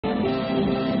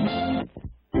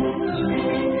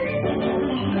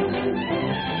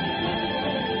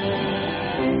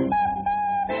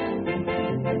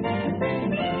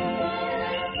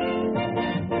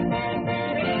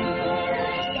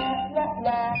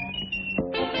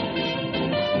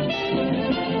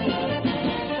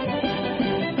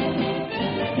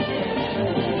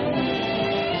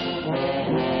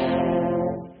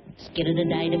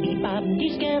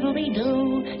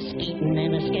Skittle-a-die-da-bee-bob-dee-skittle-dee-doo. Skeetin'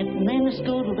 and a-skettin' and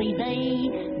a-skoodle-dee-day.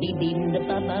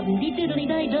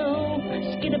 Dee-dee-da-bob-bob-dee-doodle-dee-do.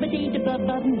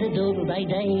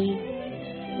 Skidda-ba-dee-da-bob-bob-da-doodle-dee-day.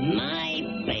 My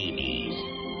babies.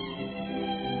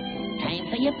 Time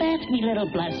for your bath, me little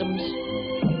blossoms.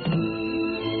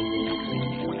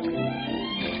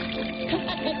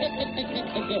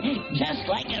 Just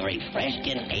like a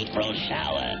refreshing April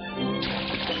shower.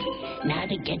 Now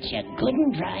to get you good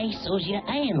and dry so's your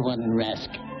iron wouldn't rust.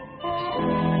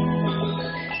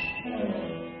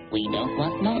 We don't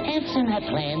want no ants in our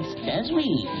plants, does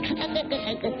we?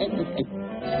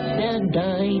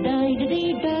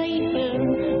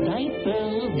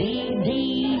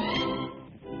 Diaper-dee-dee.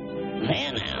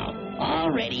 There now, all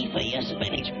ready for your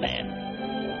spinach bed.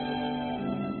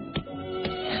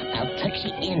 I'll tuck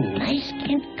you in nice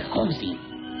and cozy.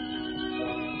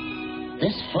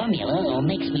 This formula all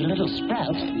makes me little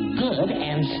sprouts good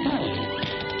and stout.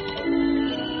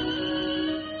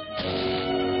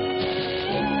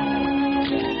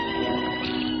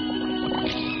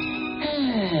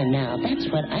 Now that's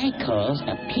what I calls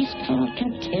a peaceful,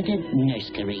 contented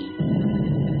nursery.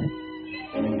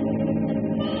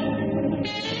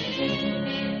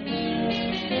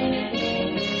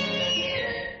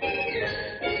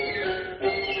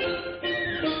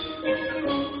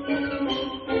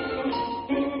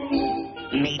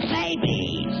 Me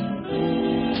babies.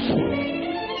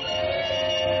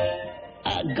 A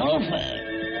gopher.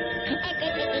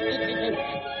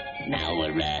 Now,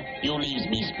 you leaves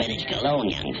me spinach alone,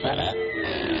 young fella.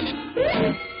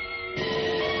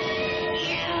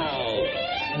 Yow!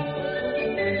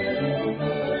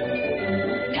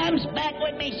 Comes back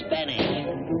with me spinach.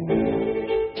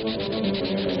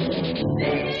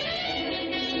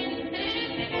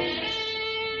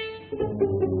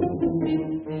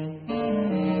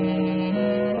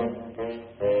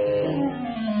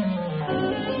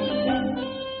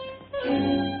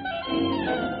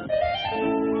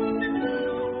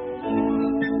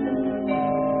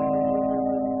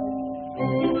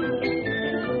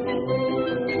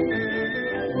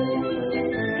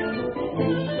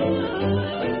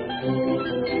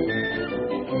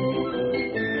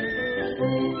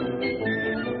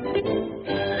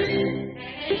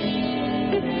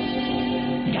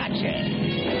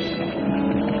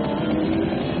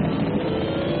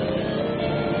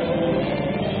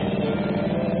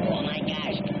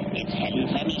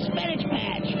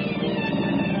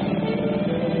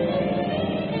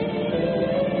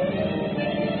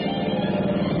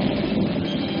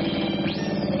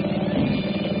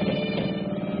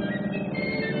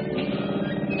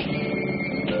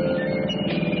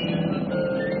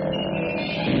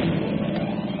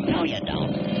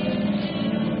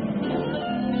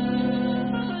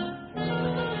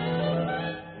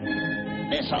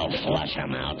 This'll flush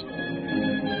him out.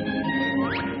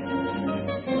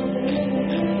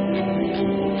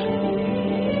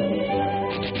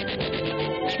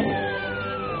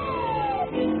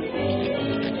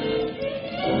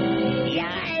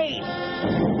 Yikes!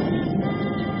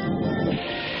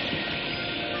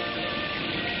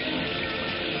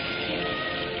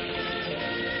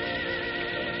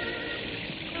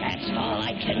 That's all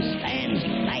I can stand.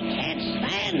 I can't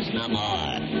stand no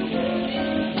more.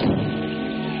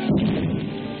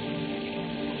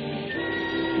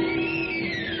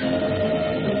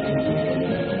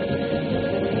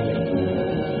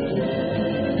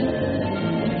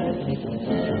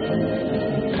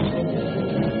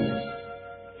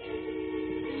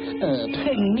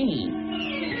 Pardon me.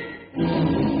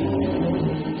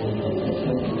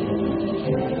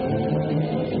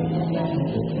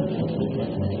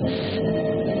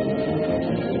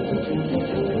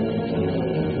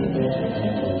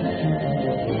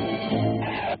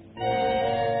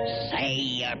 Say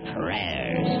your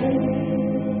prayers.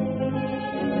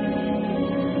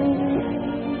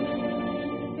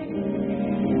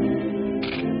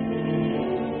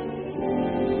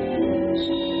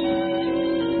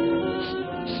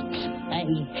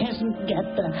 Hasn't got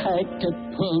the heart to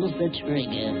pull the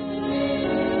trigger.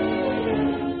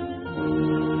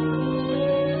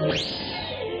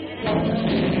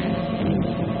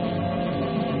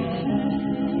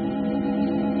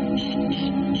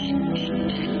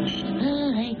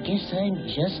 I guess I'm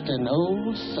just an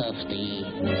old softy.